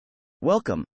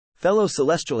Welcome, fellow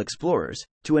celestial explorers,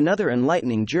 to another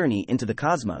enlightening journey into the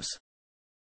cosmos.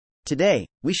 Today,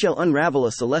 we shall unravel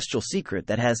a celestial secret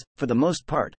that has, for the most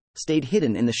part, stayed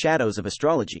hidden in the shadows of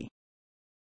astrology.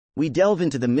 We delve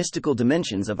into the mystical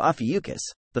dimensions of Ophiuchus,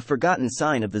 the forgotten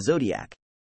sign of the Zodiac.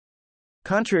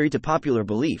 Contrary to popular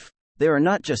belief, there are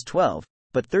not just 12,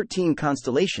 but 13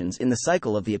 constellations in the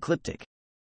cycle of the ecliptic.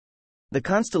 The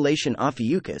constellation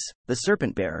Ophiuchus, the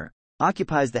serpent bearer,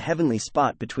 occupies the heavenly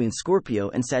spot between Scorpio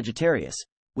and Sagittarius,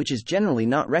 which is generally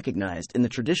not recognized in the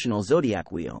traditional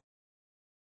zodiac wheel.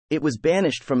 It was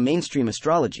banished from mainstream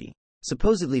astrology,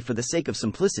 supposedly for the sake of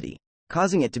simplicity,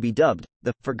 causing it to be dubbed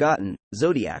the forgotten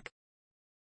zodiac.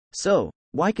 So,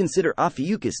 why consider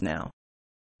Ophiuchus now?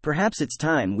 Perhaps it's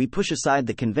time we push aside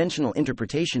the conventional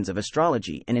interpretations of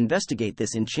astrology and investigate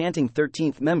this enchanting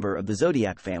 13th member of the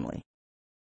zodiac family.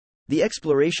 The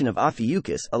exploration of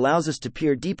Ophiuchus allows us to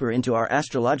peer deeper into our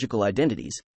astrological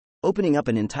identities, opening up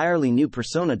an entirely new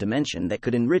persona dimension that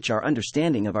could enrich our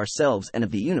understanding of ourselves and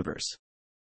of the universe.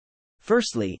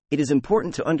 Firstly, it is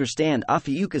important to understand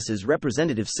Ophiuchus's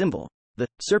representative symbol, the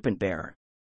serpent bearer.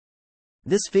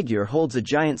 This figure holds a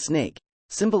giant snake,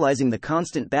 symbolizing the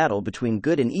constant battle between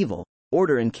good and evil,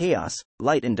 order and chaos,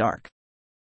 light and dark.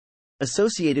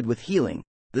 Associated with healing,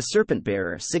 the serpent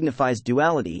bearer signifies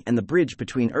duality and the bridge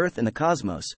between earth and the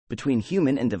cosmos, between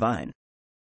human and divine.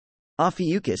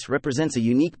 Ophiuchus represents a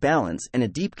unique balance and a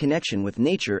deep connection with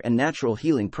nature and natural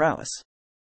healing prowess.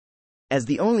 As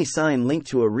the only sign linked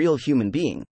to a real human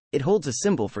being, it holds a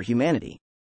symbol for humanity.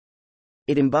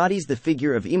 It embodies the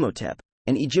figure of Imhotep,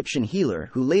 an Egyptian healer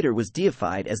who later was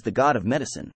deified as the god of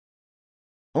medicine.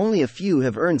 Only a few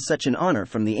have earned such an honor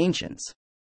from the ancients.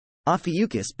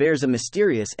 Ophiuchus bears a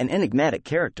mysterious and enigmatic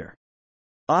character.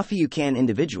 Ophiucan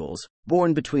individuals,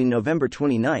 born between November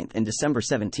 29 and December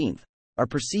 17, are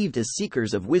perceived as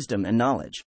seekers of wisdom and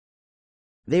knowledge.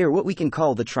 They are what we can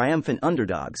call the triumphant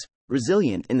underdogs,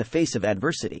 resilient in the face of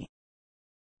adversity.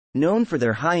 Known for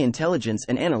their high intelligence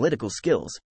and analytical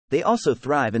skills, they also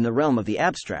thrive in the realm of the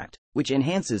abstract, which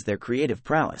enhances their creative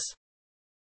prowess.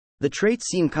 The traits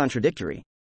seem contradictory: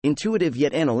 intuitive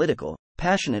yet analytical,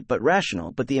 passionate but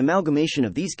rational, but the amalgamation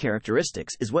of these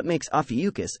characteristics is what makes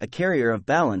Ophiuchus a carrier of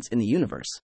balance in the universe.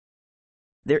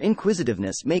 Their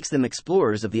inquisitiveness makes them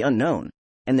explorers of the unknown,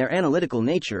 and their analytical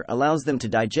nature allows them to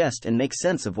digest and make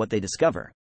sense of what they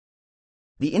discover.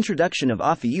 The introduction of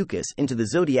Ophiuchus into the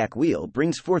zodiac wheel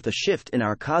brings forth a shift in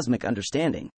our cosmic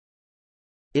understanding.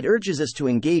 It urges us to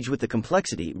engage with the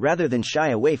complexity rather than shy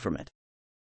away from it.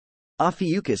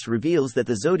 Ophiuchus reveals that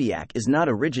the zodiac is not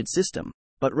a rigid system,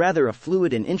 but rather a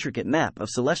fluid and intricate map of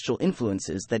celestial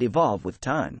influences that evolve with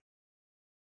time.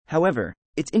 However,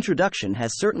 its introduction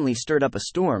has certainly stirred up a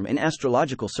storm in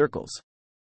astrological circles.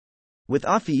 With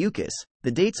Ophiuchus,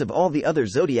 the dates of all the other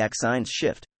zodiac signs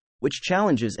shift, which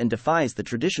challenges and defies the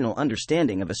traditional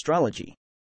understanding of astrology.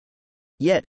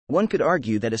 Yet, one could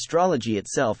argue that astrology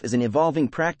itself is an evolving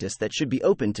practice that should be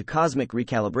open to cosmic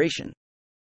recalibration.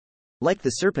 Like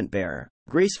the serpent bearer,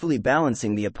 gracefully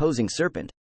balancing the opposing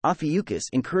serpent, Ophiuchus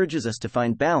encourages us to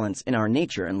find balance in our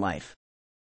nature and life.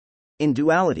 In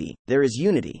duality, there is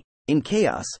unity; in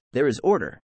chaos, there is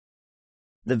order.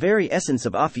 The very essence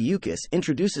of Ophiuchus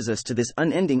introduces us to this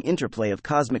unending interplay of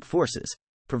cosmic forces,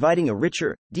 providing a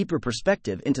richer, deeper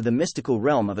perspective into the mystical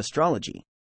realm of astrology.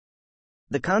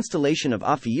 The constellation of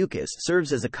Ophiuchus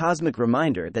serves as a cosmic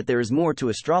reminder that there is more to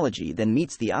astrology than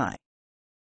meets the eye.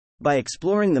 By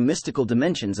exploring the mystical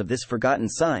dimensions of this forgotten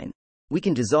sign, we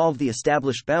can dissolve the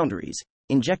established boundaries,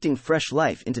 injecting fresh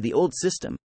life into the old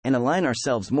system, and align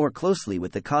ourselves more closely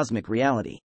with the cosmic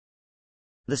reality.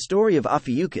 The story of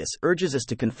Ophiuchus urges us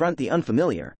to confront the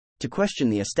unfamiliar, to question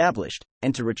the established,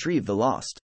 and to retrieve the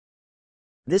lost.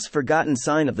 This forgotten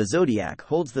sign of the zodiac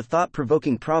holds the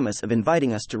thought-provoking promise of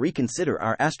inviting us to reconsider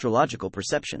our astrological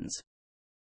perceptions.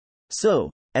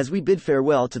 So, as we bid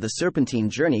farewell to the serpentine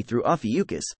journey through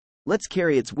Ophiuchus, let's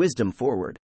carry its wisdom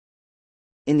forward.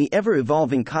 In the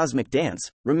ever-evolving cosmic dance,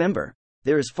 remember,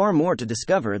 there is far more to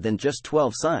discover than just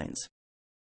 12 signs.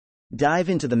 Dive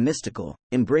into the mystical,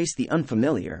 embrace the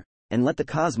unfamiliar, and let the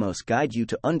cosmos guide you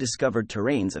to undiscovered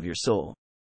terrains of your soul.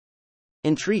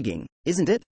 Intriguing, isn't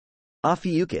it?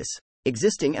 Ophiuchus,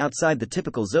 existing outside the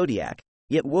typical zodiac,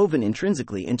 yet woven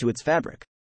intrinsically into its fabric.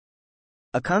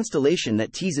 A constellation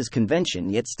that teases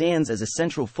convention yet stands as a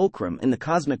central fulcrum in the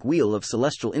cosmic wheel of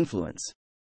celestial influence.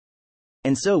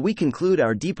 And so we conclude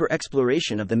our deeper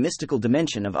exploration of the mystical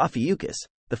dimension of Ophiuchus,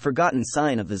 the forgotten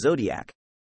sign of the zodiac.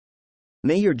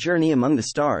 May your journey among the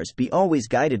stars be always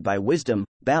guided by wisdom,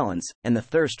 balance, and the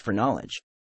thirst for knowledge.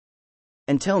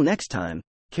 Until next time,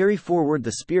 carry forward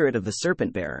the spirit of the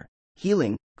serpent bearer,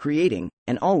 healing, creating,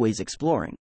 and always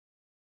exploring.